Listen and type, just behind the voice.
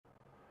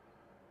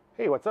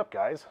Hey, what's up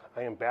guys?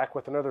 I am back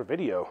with another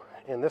video,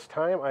 and this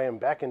time I am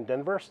back in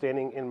Denver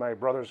standing in my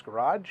brother's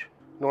garage.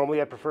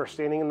 Normally I prefer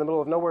standing in the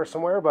middle of nowhere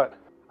somewhere, but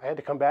I had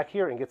to come back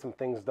here and get some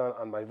things done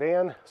on my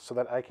van so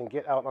that I can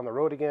get out on the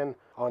road again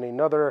on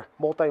another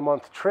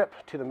multi-month trip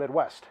to the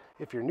Midwest.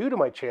 If you're new to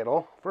my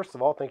channel, first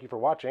of all, thank you for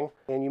watching.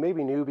 And you may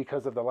be new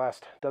because of the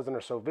last dozen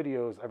or so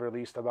videos I've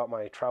released about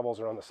my travels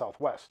around the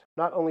Southwest.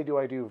 Not only do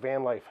I do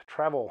van life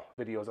travel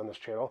videos on this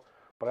channel,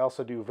 but I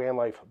also do van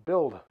life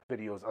build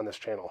videos on this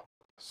channel.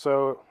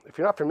 So if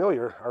you're not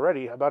familiar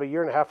already, about a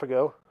year and a half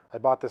ago, I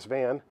bought this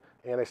van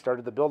and I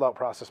started the build out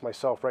process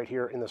myself right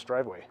here in this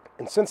driveway.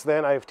 And since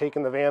then, I've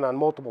taken the van on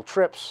multiple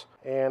trips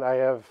and I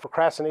have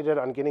procrastinated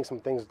on getting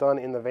some things done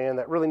in the van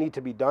that really need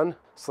to be done.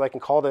 So I can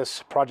call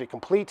this project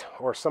complete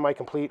or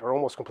semi-complete or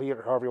almost complete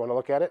or however you want to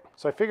look at it.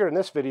 So I figured in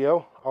this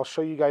video, I'll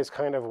show you guys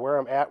kind of where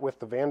I'm at with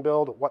the van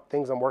build, what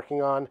things I'm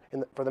working on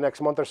for the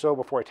next month or so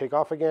before I take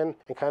off again,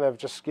 and kind of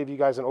just give you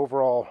guys an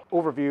overall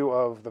overview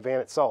of the van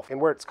itself and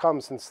where it's come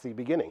since the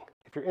beginning.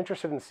 If you're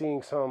interested in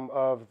seeing some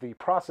of the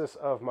process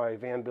of my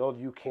van build,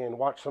 you can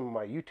watch some of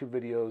my YouTube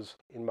videos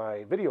in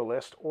my video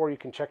list, or you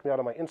can check me out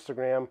on my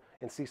Instagram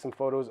and see some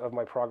photos of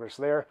my progress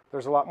there.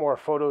 There's a lot more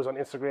photos on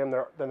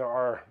Instagram than there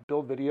are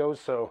build videos,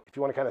 so if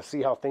you want to kind of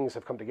see how things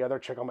have come together,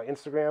 check out my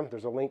Instagram.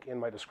 There's a link in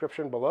my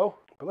description below.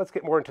 But let's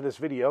get more into this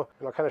video,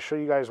 and I'll kind of show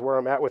you guys where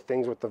I'm at with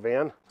things with the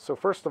van. So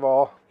first of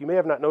all, you may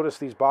have not noticed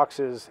these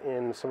boxes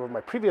in some of my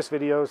previous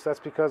videos.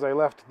 That's because I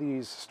left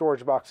these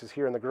storage boxes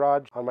here in the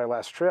garage on my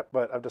last trip,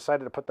 but I've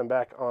decided to put them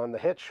back on the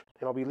hitch,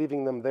 and I'll be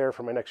leaving them there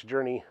for my next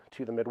journey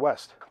to the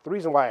Midwest. The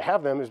reason why I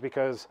have them is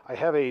because I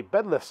have a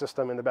bed lift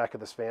system in the back of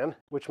this van,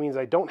 which means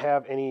I don't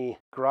have any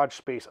garage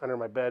space under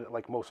my bed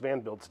like most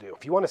van builds do.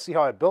 If you want to see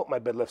how I built my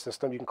bed lift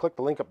system, you can click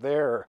the link up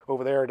there or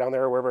over there or down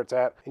there, wherever it's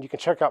at, and you can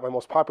check out my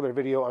most popular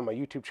video on my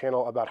YouTube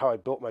channel about how I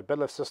built my bed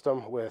lift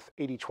system with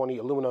 80/20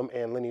 aluminum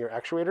and linear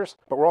actuators.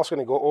 But we're also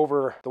going to go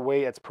over the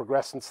way it's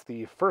progressed since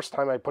the first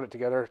time I put it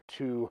together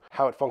to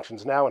how it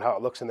functions now and how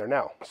it looks in there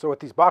now. So with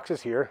these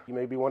boxes here, you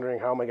may be wondering,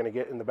 how am I going to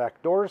get in the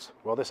back doors?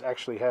 Well, this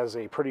actually has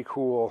a pretty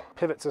cool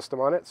pivot system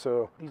on it.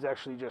 So these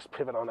actually just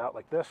pivot on out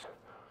like this.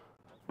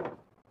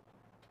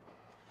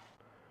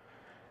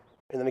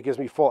 And then it gives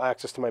me full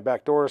access to my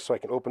back doors so I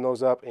can open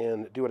those up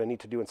and do what I need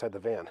to do inside the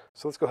van.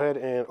 So let's go ahead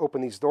and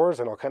open these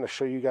doors, and I'll kind of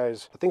show you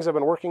guys the things I've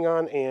been working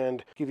on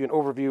and give you an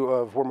overview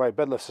of where my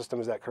bed lift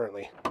system is at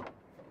currently.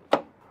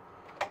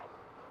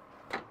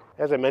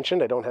 As I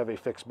mentioned, I don't have a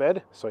fixed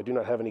bed, so I do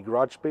not have any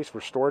garage space for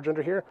storage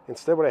under here.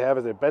 Instead, what I have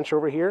is a bench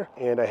over here,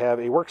 and I have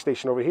a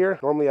workstation over here.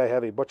 Normally, I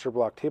have a butcher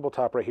block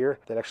tabletop right here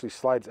that actually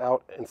slides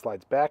out and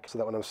slides back, so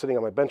that when I'm sitting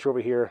on my bench over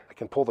here, I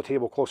can pull the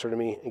table closer to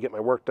me and get my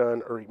work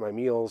done or eat my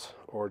meals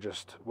or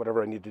just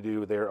whatever I need to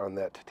do there on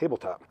that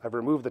tabletop. I've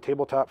removed the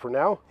tabletop for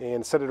now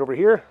and set it over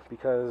here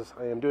because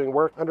I am doing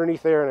work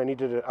underneath there and I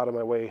needed it out of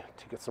my way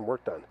to get some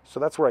work done. So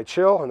that's where I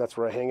chill and that's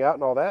where I hang out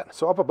and all that.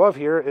 So up above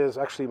here is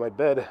actually my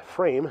bed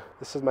frame.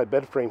 This is my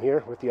bed frame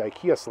here with the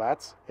IKEA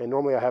slats, and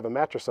normally I have a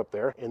mattress up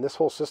there, and this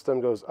whole system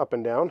goes up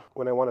and down.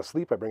 When I want to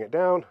sleep, I bring it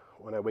down.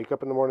 When I wake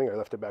up in the morning, I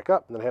lift it back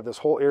up, and then I have this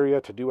whole area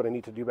to do what I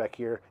need to do back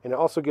here. And it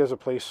also gives a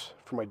place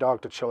for my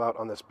dog to chill out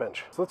on this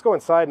bench. So let's go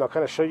inside and I'll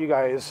kind of show you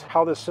guys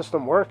how this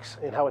system works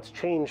and how it's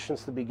changed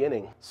since the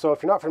beginning. So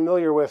if you're not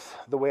familiar with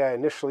the way I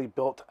initially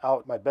built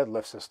out my bed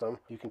lift system,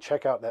 you can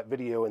check out that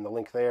video in the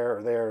link there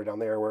or down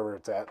there, wherever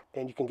it's at.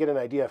 And you can get an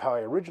idea of how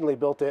I originally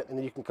built it, and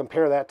then you can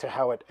compare that to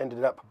how it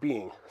ended up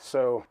being.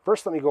 So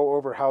first let me go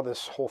over how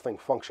this whole thing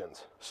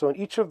functions. So in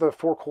each of the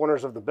four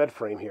corners of the bed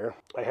frame here,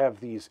 I have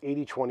these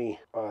 80/20,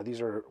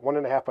 these are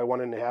 1.5 by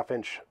 1.5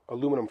 inch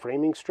aluminum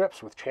framing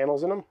strips with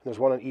channels in them. There's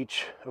one on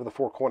each of the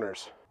four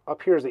corners.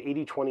 Up here is the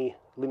 80/20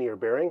 linear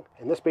bearing,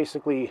 and this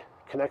basically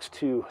connects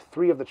to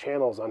 3 of the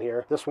channels on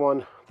here. This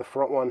one, the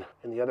front one,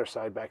 and the other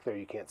side back there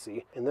you can't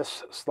see. And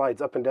this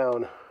slides up and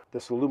down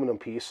this aluminum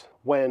piece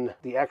when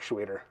the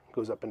actuator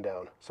goes up and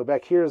down. So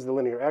back here is the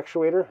linear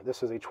actuator.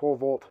 This is a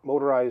 12-volt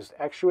motorized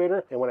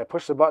actuator, and when I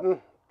push the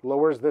button,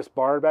 lowers this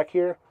bar back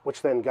here,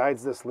 which then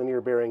guides this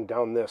linear bearing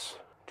down this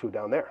to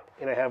down there.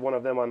 And I have one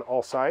of them on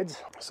all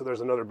sides. So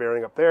there's another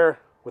bearing up there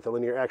with a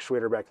linear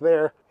actuator back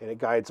there, and it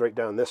guides right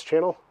down this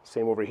channel.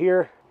 Same over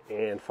here,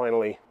 and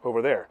finally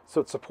over there. So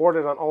it's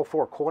supported on all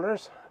 4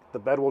 corners. The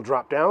bed will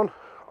drop down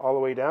all the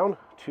way down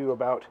to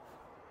about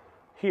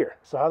here.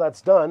 So how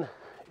that's done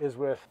is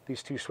with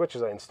these 2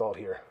 switches I installed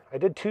here. I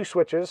did 2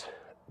 switches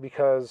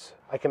because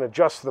I can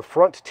adjust the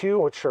front 2,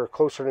 which are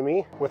closer to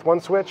me, with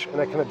 1 switch,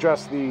 and I can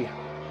adjust the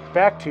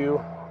back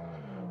 2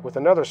 with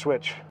another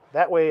switch.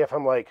 That way, if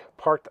I'm like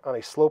parked on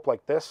a slope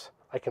like this,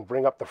 I can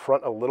bring up the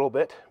front a little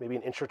bit, maybe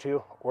an inch or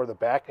 2, or the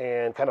back,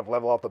 and kind of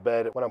level out the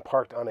bed when I'm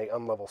parked on an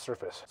unlevel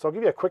surface. So I'll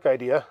give you a quick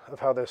idea of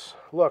how this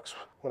looks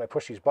when I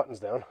push these buttons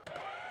down.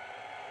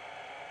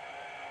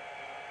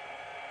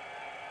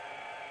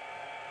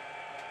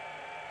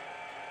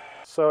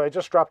 So I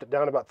just dropped it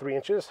down about 3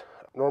 inches.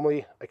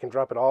 Normally I can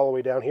drop it all the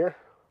way down here,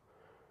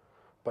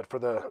 but for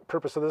the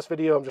purpose of this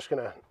video, I'm just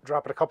gonna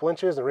drop it a couple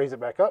inches and raise it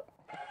back up.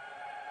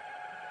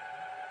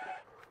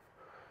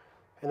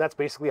 And that's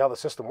basically how the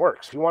system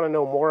works. If you want to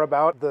know more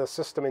about the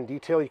system in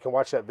detail, you can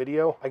watch that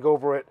video. I go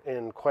over it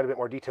in quite a bit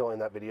more detail in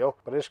that video,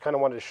 but I just kind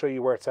of wanted to show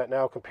you where it's at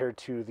now compared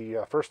to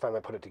the first time I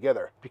put it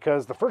together.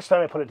 Because the first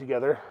time I put it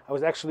together, I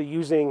was actually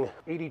using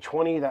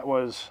 80/20 that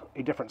was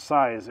a different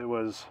size.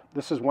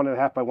 This is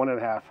 1.5 by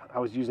 1.5. I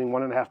was using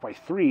 1.5 by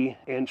 3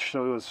 inch,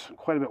 so it was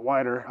quite a bit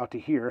wider out to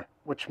here,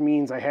 which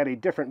means I had a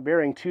different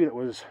bearing too that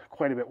was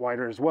quite a bit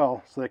wider as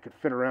well, so that it could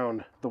fit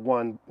around the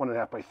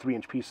 1.5 by 3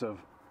 inch piece of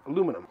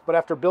aluminum. But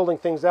after building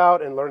things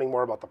out and learning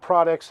more about the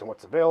products and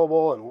what's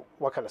available and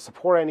what kind of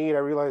support I need, I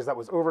realized that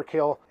was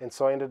overkill, and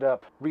so I ended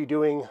up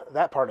redoing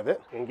that part of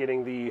it and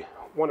getting the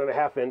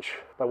 1.5 inch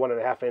by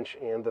 1.5 inch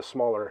and the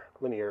smaller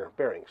linear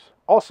bearings.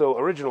 Also,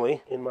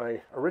 originally, in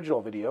my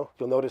original video,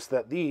 you'll notice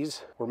that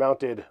these were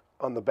mounted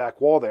on the back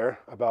wall there.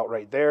 About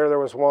right there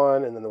was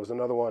one, and then there was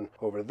another one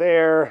over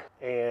there,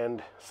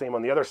 and same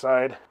on the other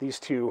side. These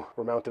two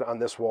were mounted on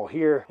this wall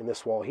here and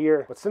this wall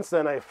here. But since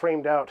then, I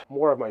framed out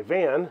more of my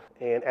van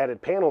and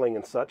added paneling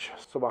and such.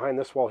 So behind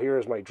this wall here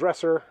is my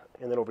dresser,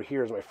 and then over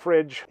here is my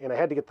fridge. And I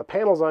had to get the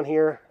panels on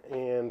here,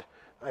 and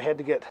I had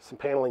to get some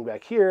paneling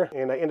back here,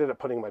 and I ended up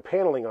putting my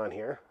paneling on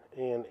here.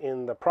 And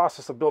in the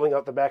process of building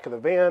out the back of the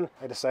van,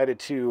 I decided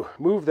to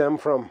move them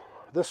from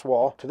this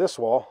wall to this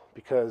wall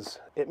because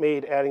it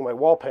made adding my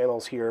wall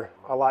panels here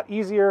a lot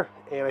easier,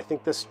 and I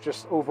think this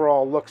just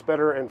overall looks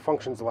better and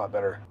functions a lot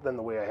better than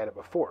the way I had it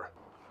before.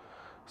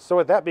 So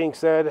with that being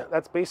said,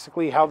 that's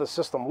basically how the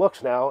system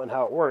looks now and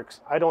how it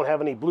works. I don't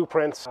have any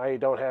blueprints, I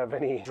don't have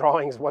any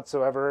drawings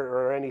whatsoever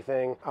or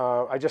anything.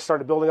 I just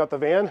started building out the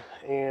van,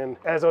 and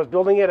as I was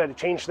building it, I had to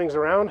change things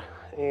around.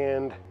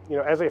 And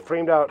as I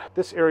framed out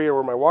this area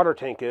where my water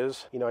tank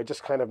is, I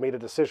just kind of made a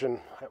decision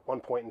at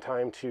one point in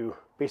time to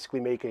basically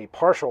make a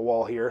partial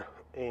wall here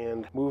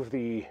and move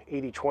the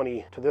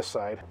 80/20 to this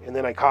side. And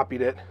then I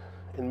copied it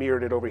and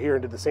mirrored it over here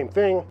and did the same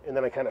thing. And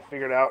then I kind of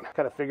figured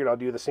I'll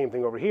do the same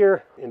thing over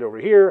here and over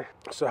here.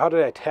 So how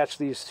did I attach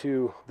these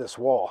to this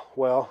wall?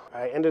 Well,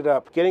 I ended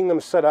up getting them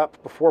set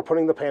up before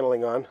putting the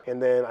paneling on,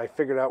 and then I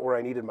figured out where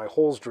I needed my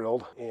holes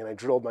drilled, and I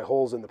drilled my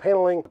holes in the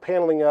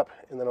paneling up,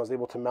 and then I was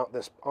able to mount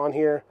this on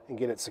here and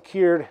get it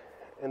secured.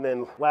 And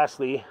then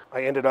lastly,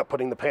 I ended up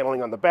putting the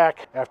paneling on the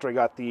back after I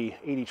got the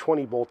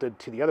 80/20 bolted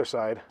to the other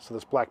side. So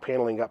this black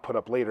paneling got put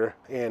up later,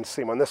 and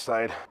same on this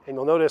side. And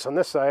you'll notice on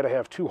this side I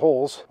have two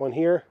holes, one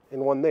here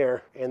and one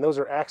there. And those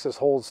are access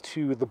holes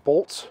to the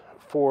bolts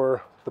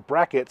for the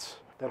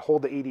brackets that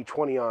hold the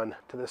 80/20 on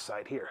to this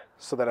side here.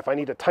 So that if I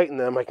need to tighten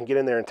them, I can get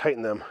in there and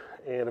tighten them.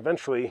 And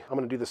eventually I'm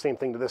going to do the same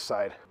thing to this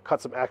side, cut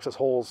some access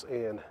holes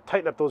and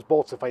tighten up those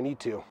bolts if I need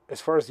to.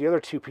 As far as the other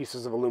two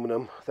pieces of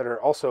aluminum that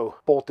are also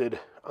bolted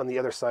on the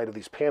other side of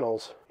these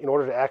panels, in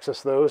order to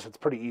access those, it's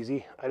pretty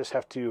easy. I just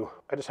have to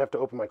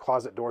open my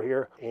closet door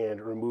here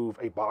and remove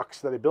a box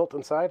that I built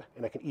inside,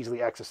 and I can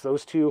easily access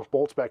those two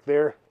bolts back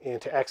there.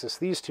 And to access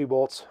these two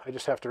bolts, I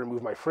just have to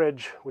remove my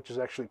fridge, which is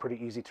actually pretty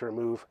easy to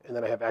remove, and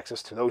then I have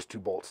access to those two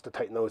bolts to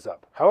tighten those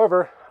up.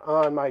 However,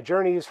 on my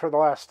journeys for the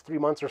last 3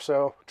 months or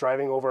so,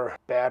 driving over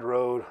bad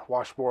road,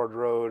 washboard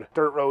road,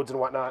 dirt roads and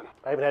whatnot,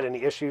 I haven't had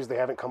any issues. They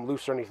haven't come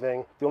loose or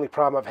anything. The only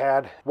problem I've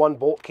had, one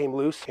bolt came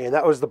loose, and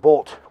that was the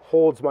bolt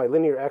holds my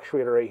linear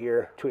actuator right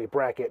here to a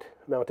bracket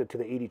mounted to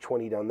the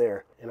 80/20 down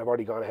there, and I've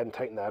already gone ahead and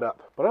tightened that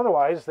up. But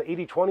otherwise, the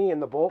 80/20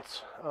 and the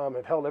bolts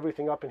have held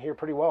everything up in here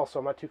pretty well, so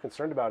I'm not too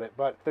concerned about it.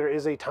 But there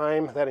is a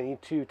time that I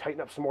need to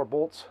tighten up some more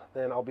bolts,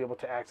 then I'll be able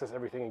to access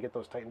everything and get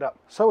those tightened up.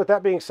 So with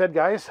that being said,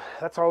 guys,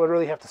 that's all I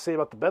really have to say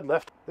about the bed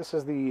lift. This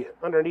is the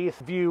underneath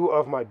view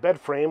of my bed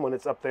frame when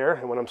it's up there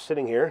and when I'm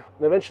sitting here.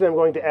 And eventually I'm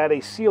going to add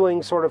a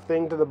ceiling sort of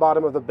thing to the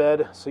bottom of the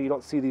bed so you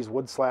don't see these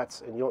wood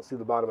slats and you don't see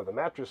the bottom of the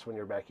mattress when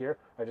you're back here.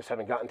 I just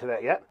haven't gotten to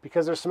that yet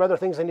because there's some other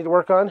things I need to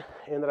work on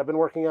and that I've been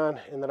working on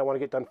and that I want to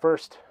get done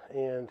first,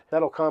 and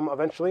that'll come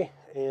eventually,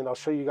 and I'll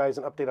show you guys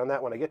an update on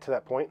that when I get to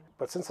that point.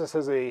 But since this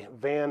is a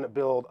van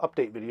build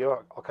update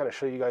video, I'll kind of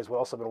show you guys what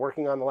else I've been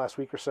working on the last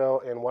week or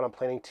so and what I'm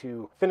planning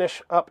to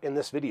finish up in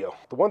this video.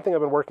 The one thing I've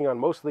been working on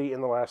mostly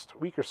in the last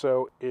week or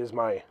so is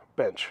my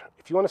bench.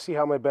 If you want to see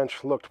how my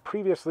bench looked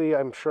previously,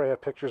 I'm sure I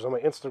have pictures on my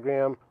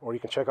Instagram, or you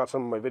can check out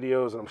some of my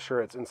videos, and I'm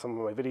sure it's in some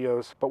of my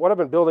videos. But what I've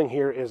been building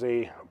here is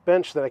a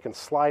bench that I can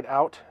slide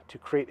out to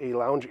create a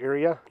lounge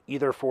area,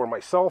 either for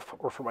myself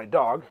or for my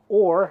dog,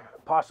 or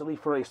possibly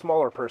for a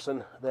smaller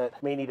person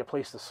that may need a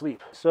place to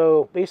sleep.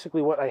 So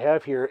basically what I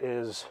have here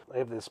is I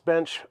have this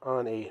bench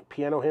on a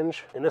piano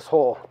hinge, and this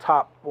whole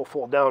top will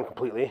fold down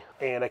completely,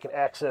 and I can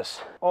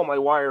access all my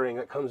wiring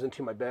that comes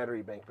into my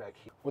battery bank back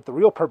here. What the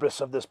real purpose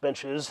of this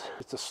bench is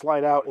to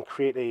slide out and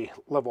create a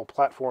level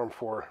platform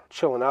for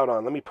chilling out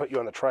on. Let me put you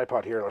on the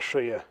tripod here and I'll show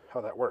you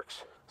how that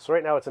works. So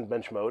right now it's in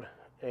bench mode,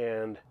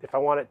 and if I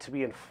want it to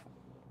be in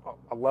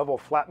a level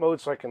flat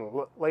mode so I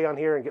can lay on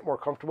here and get more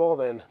comfortable,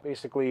 then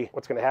basically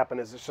what's going to happen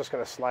is it's just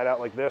going to slide out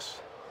like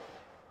this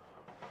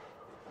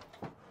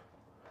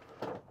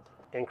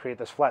and create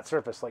this flat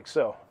surface like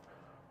so.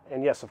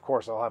 And yes, of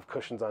course, I'll have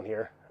cushions on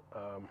here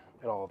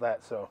and all of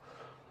that. So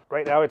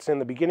right now it's in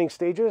the beginning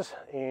stages,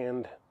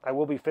 and I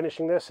will be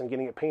finishing this and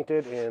getting it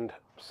painted and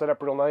set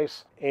up real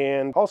nice.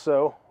 And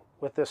also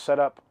with this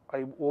setup,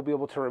 I will be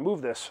able to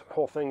remove this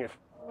whole thing if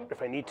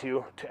I need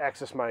to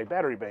access my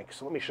battery bank.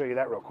 So let me show you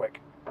that real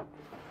quick.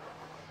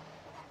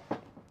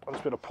 I'm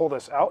just going to pull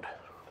this out.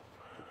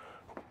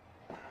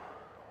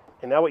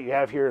 And now what you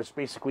have here is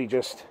basically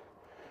just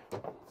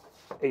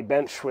a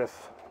bench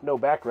with no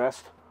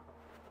backrest.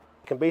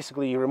 You can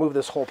basically remove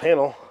this whole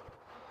panel.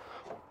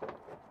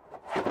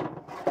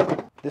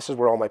 This is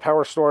where all my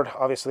power is stored,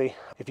 obviously.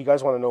 If you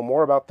guys want to know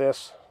more about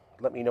this,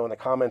 let me know in the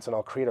comments and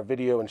I'll create a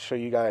video and show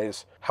you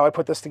guys how I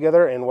put this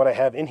together and what I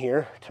have in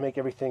here to make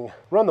everything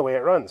run the way it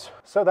runs.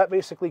 So that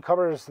basically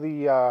covers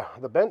the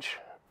bench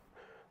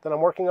that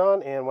I'm working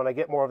on, and when I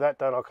get more of that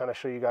done, I'll kind of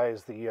show you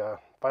guys the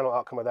final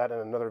outcome of that in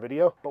another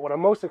video. But what I'm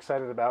most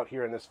excited about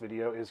here in this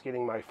video is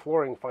getting my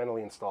flooring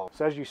finally installed.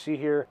 So as you see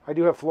here, I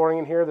do have flooring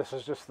in here. This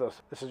is just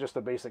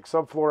a basic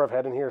subfloor I've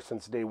had in here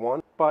since day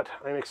one. But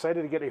I'm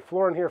excited to get a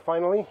floor in here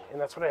finally, and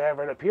that's what I have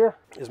right up here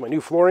is my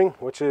new flooring,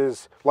 which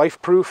is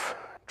Life-Proof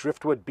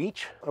Driftwood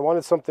Beech. I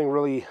wanted something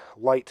really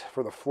light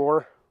for the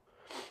floor,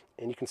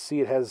 and you can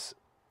see it has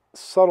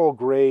subtle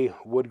gray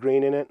wood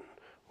grain in it,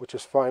 which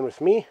is fine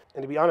with me.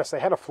 And to be honest, I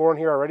had a floor in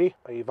here already,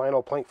 a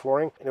vinyl plank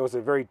flooring, and it was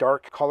a very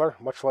dark color,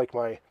 much like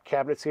my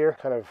cabinets here,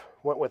 kind of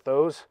went with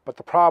those. But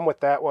the problem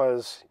with that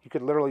was you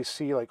could literally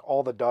see like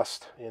all the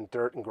dust and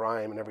dirt and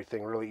grime and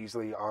everything really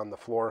easily on the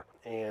floor,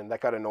 and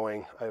that got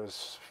annoying. I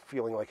was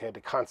feeling like I had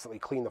to constantly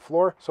clean the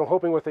floor. So I'm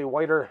hoping with a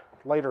whiter,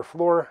 lighter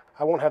floor,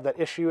 I won't have that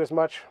issue as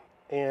much.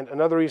 And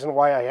another reason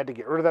why I had to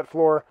get rid of that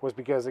floor was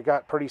because it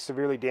got pretty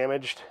severely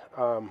damaged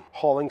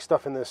hauling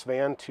stuff in this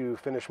van to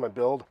finish my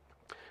build.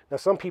 Now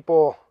some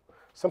people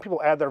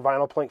add their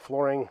vinyl plank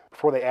flooring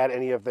before they add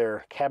any of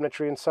their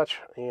cabinetry and such,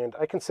 and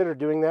I considered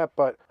doing that,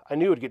 but I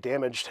knew it would get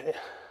damaged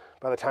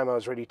by the time I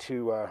was ready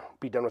to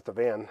be done with the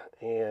van,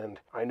 and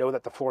I know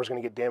that the floor is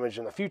going to get damaged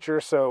in the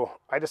future, so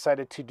I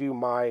decided to do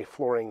my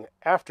flooring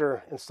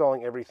after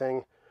installing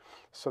everything,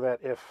 so that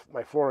if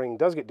my flooring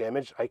does get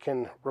damaged, I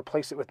can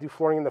replace it with new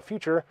flooring in the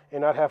future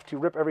and not have to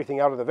rip everything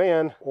out of the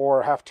van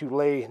or have to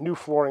lay new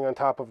flooring on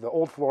top of the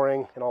old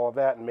flooring and all of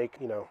that and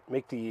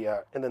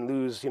and then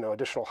lose,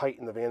 additional height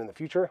in the van in the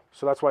future.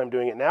 So that's why I'm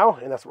doing it now,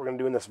 and that's what we're going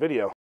to do in this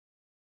video.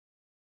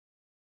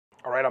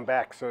 All right, I'm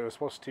back. So it was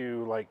supposed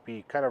to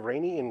be kind of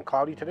rainy and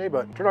cloudy today,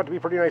 but it turned out to be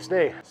a pretty nice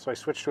day. So I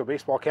switched to a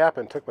baseball cap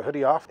and took my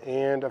hoodie off,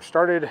 and I've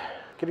started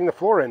getting the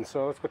floor in.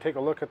 So let's go take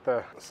a look at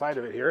the side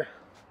of it here.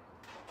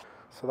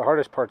 So the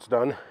hardest part's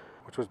done,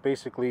 which was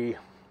basically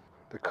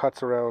the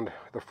cuts around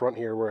the front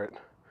here where it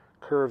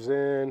curves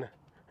in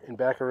and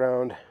back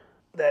around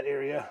that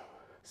area.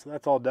 So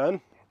that's all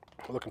done,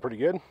 looking pretty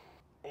good.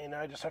 And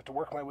I just have to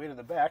work my way to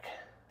the back,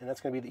 and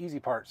that's going to be the easy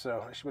part.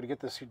 So I should be able to get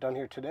this done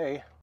here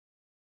today.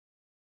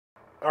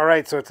 All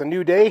right, so it's a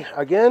new day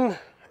again,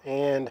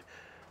 and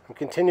I'm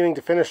continuing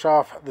to finish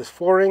off this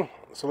flooring.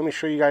 So let me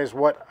show you guys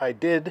what I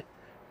did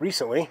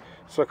recently.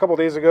 So a couple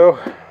days ago,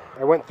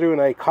 I went through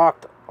and I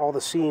caulked all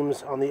the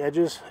seams on the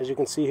edges, as you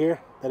can see here.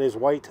 That is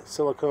white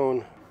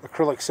silicone,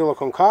 acrylic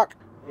silicone caulk,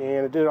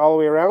 and I did it all the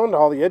way around,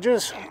 all the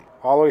edges,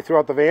 all the way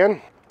throughout the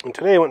van. And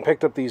today I went and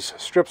picked up these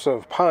strips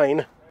of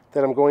pine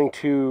that I'm going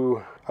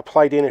to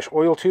apply Danish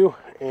oil to,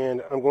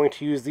 and I'm going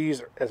to use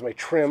these as my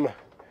trim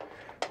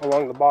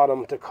along the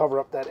bottom to cover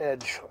up that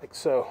edge, like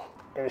so.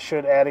 And it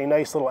should add a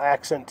nice little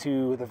accent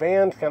to the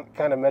van,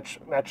 kind of match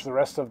the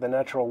rest of the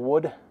natural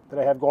wood that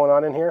I have going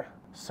on in here.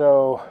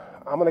 So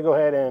I'm going to go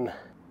ahead and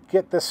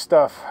get this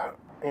stuff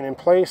in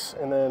place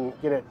and then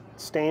get it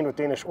stained with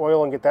Danish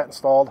oil and get that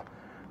installed.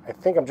 I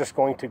think I'm just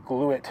going to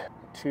glue it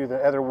to the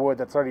other wood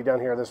that's already down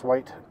here, this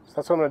white. So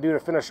that's what I'm going to do to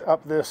finish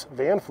up this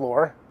van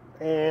floor.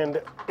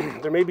 And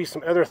there may be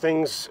some other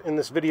things in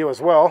this video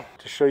as well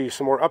to show you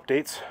some more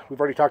updates. We've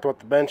already talked about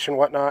the bench and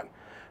whatnot.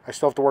 I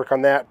still have to work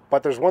on that,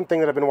 but there's one thing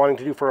that I've been wanting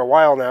to do for a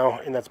while now,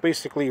 and that's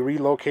basically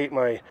relocate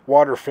my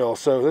water fill.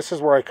 So this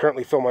is where I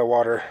currently fill my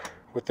water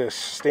with this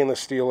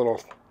stainless steel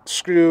little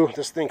screw.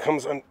 This thing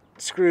comes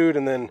unscrewed,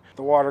 and then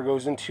the water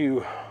goes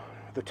into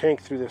the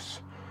tank through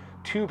this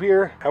tube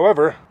here.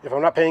 However, if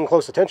I'm not paying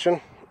close attention,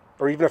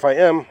 or even if I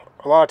am,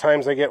 a lot of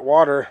times I get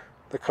water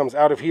that comes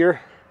out of here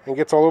and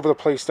gets all over the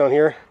place down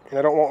here, and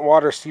I don't want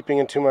water seeping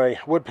into my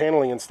wood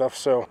paneling and stuff.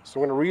 So I'm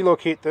going to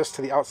relocate this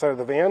to the outside of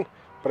the van,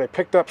 but I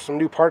picked up some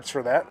new parts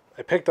for that.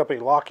 I picked up a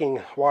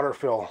locking water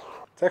fill.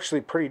 It's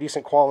actually pretty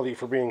decent quality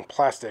for being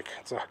plastic.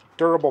 It's a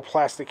durable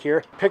plastic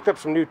here. Picked up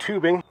some new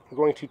tubing. I'm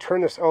going to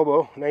turn this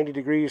elbow 90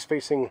 degrees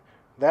facing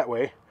that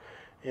way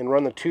and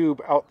run the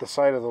tube out the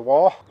side of the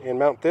wall and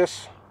mount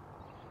this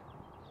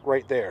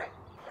right there.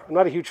 I'm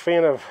not a huge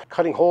fan of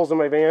cutting holes in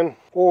my van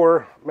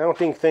or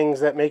mounting things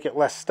that make it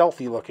less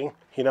stealthy looking.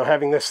 You know,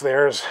 having this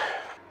there is,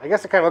 I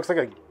guess it kind of looks like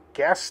a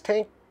gas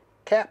tank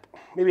cap.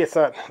 Maybe it's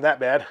not that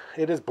bad.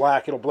 It is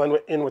black. It'll blend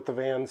in with the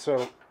van.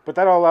 So, but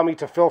that'll allow me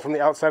to fill from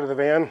the outside of the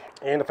van.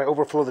 And if I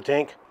overflow the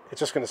tank, it's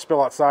just going to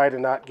spill outside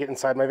and not get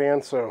inside my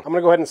van. So I'm going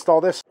to go ahead and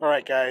install this. All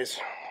right, guys.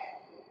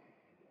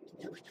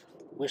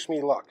 Wish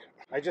me luck.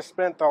 I just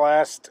spent the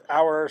last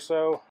hour or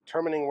so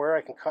determining where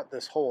I can cut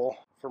this hole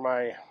for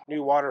my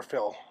new water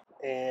fill.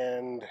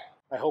 And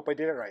I hope I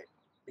did it right,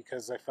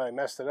 because if I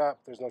messed it up,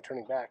 there's no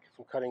turning back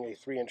from cutting a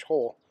 3-inch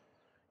hole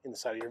in the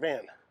side of your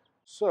van.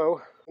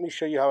 So let me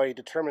show you how I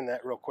determine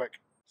that real quick.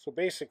 So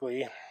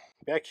basically,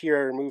 back here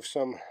I removed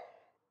some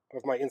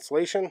of my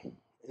insulation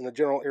in the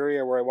general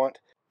area where I want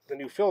the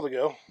new fill to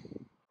go,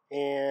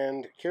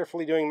 and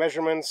carefully doing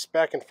measurements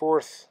back and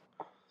forth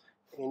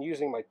and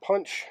using my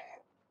punch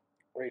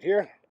right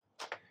here,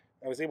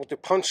 I was able to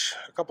punch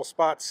a couple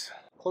spots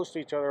close to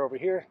each other over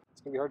here.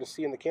 It's going to be hard to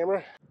see in the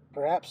camera,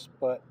 perhaps,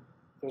 but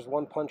there's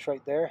one punch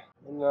right there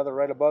and another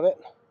right above it.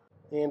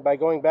 And by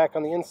going back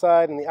on the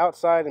inside and the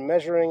outside and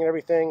measuring and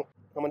everything,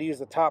 I'm going to use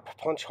the top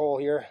punch hole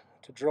here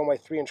to drill my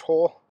 3-inch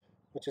hole,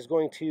 which is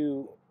going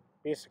to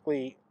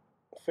basically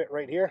fit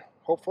right here,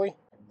 hopefully.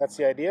 That's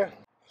the idea.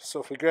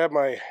 So if we grab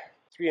my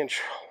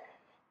 3-inch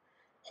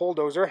hole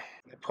dozer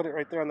and I put it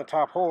right there on the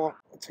top hole,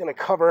 it's going to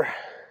cover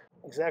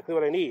exactly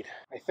what I need,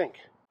 I think.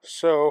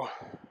 So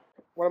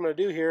what I'm going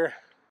to do here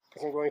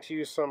is I'm going to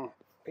use some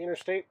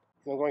painter's tape,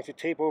 and I'm going to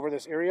tape over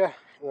this area,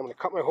 and I'm going to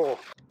cut my hole.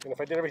 And if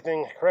I did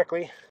everything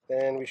correctly,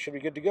 then we should be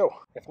good to go.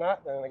 If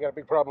not, then I got a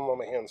big problem on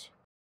my hands.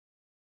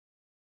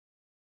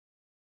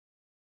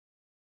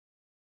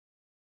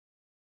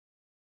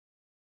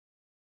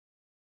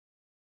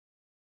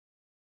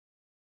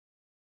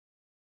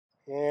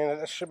 And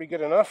that should be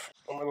good enough.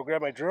 I'm going to go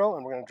grab my drill,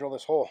 and we're going to drill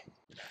this hole.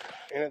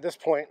 And at this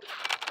point,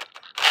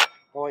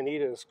 all I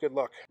need is good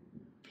luck.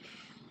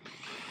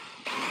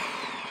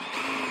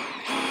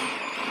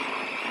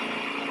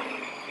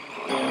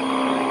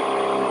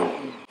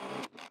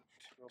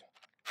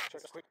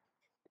 Check this quick.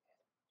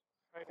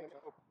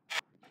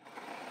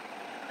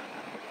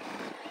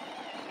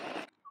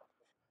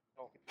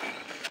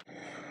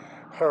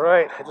 All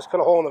right, I just cut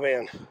a hole in the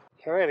van.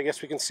 All right, I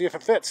guess we can see if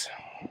it fits.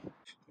 I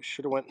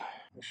should have went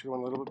a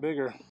little bit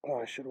bigger.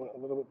 Oh, I should have went a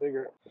little bit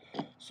bigger.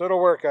 So it'll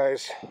work,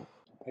 guys.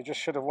 I just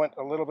should have went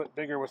a little bit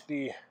bigger with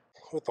the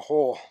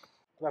hole.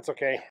 That's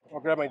okay. I'll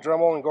grab my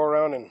Dremel and go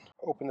around and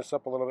open this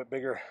up a little bit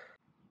bigger.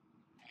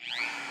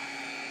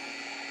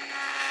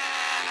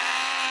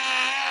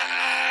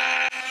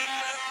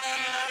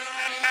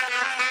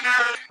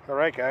 All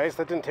right, guys,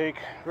 that didn't take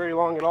very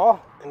long at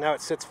all. And now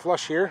it sits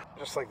flush here,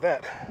 just like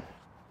that.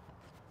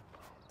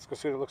 Let's go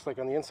see what it looks like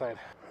on the inside.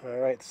 All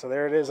right, so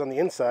there it is on the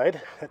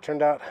inside. That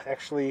turned out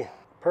actually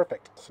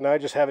perfect. So now I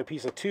just have a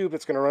piece of tube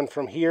that's going to run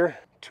from here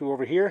to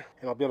over here,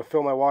 and I'll be able to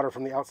fill my water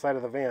from the outside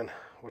of the van,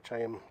 which I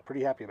am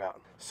pretty happy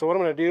about. So what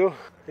I'm going to do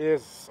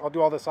is, I'll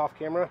do all this off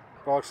camera,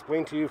 but I'll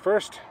explain to you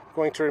first. I'm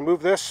going to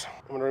remove this.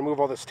 I'm going to remove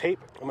all this tape.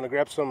 I'm going to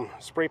grab some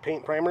spray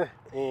paint primer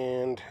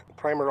and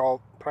primer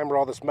all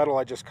this metal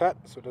I just cut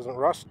so it doesn't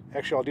rust.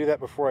 Actually, I'll do that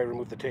before I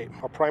remove the tape.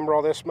 I'll primer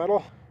all this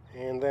metal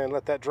and then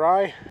let that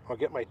dry. I'll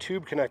get my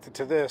tube connected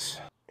to this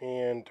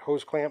and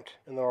hose clamped,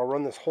 and then I'll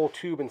run this whole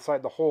tube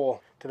inside the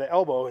hole to the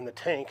elbow in the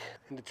tank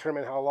and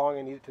determine how long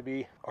I need it to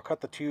be. I'll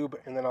cut the tube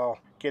and then I'll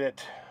get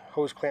it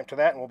hose clamped to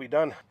that, and we'll be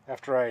done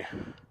after I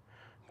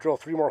drill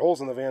 3 more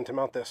holes in the van to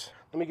mount this.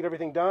 Let me get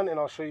everything done and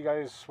I'll show you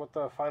guys what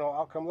the final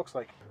outcome looks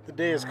like. The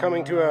day is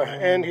coming to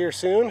an end here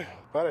soon,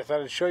 but I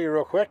thought I'd show you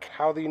real quick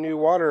how the new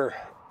water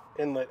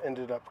inlet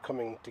ended up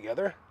coming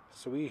together.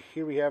 So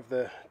here we have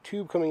the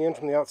tube coming in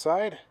from the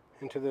outside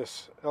into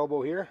this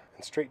elbow here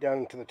and straight down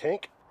into the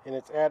tank, and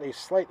it's at a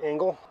slight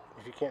angle.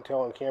 If you can't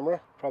tell on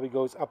camera, probably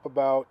goes up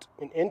about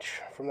an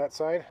inch from that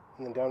side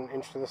and then down an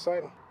inch to this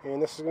side.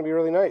 And this is going to be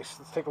really nice.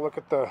 Let's take a look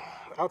at the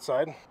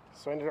outside.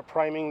 So I ended up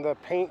priming the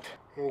paint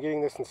and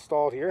getting this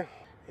installed here,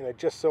 and I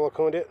just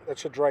siliconed it. That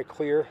should dry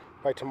clear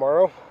by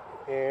tomorrow,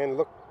 and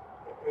look,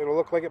 it'll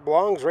look like it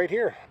belongs right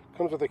here.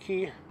 Comes with a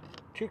key,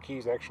 2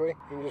 keys actually.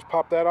 You just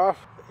pop that off,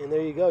 and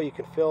there you go. You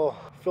can fill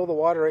the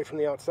water right from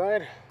the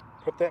outside.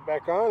 Put that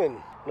back on, and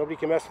nobody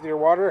can mess with your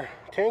water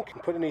tank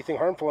and put anything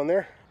harmful in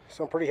there.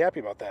 So I'm pretty happy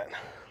about that.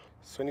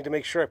 So I need to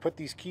make sure I put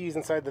these keys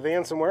inside the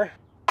van somewhere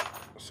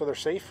so they're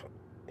safe.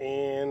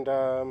 And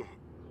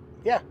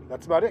yeah,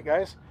 that's about it,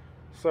 guys.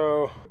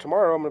 So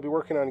tomorrow I'm going to be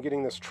working on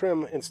getting this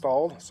trim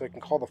installed so I can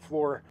call the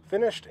floor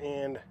finished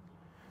and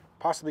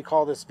possibly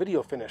call this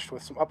video finished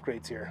with some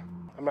upgrades here.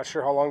 I'm not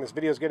sure how long this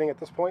video is getting at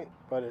this point,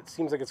 but it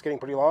seems like it's getting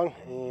pretty long,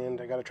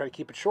 and I got to try to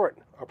keep it short.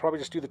 I'll probably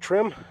just do the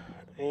trim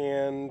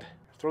and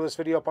throw this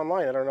video up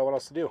online. I don't know what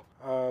else to do.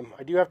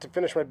 I do have to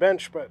finish my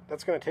bench, but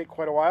that's going to take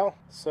quite a while,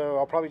 so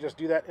I'll probably just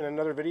do that in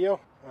another video.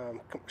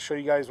 Show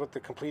you guys what the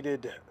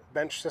completed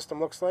bench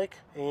system looks like,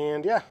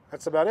 and yeah,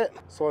 that's about it.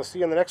 So I'll see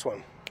you in the next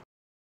one.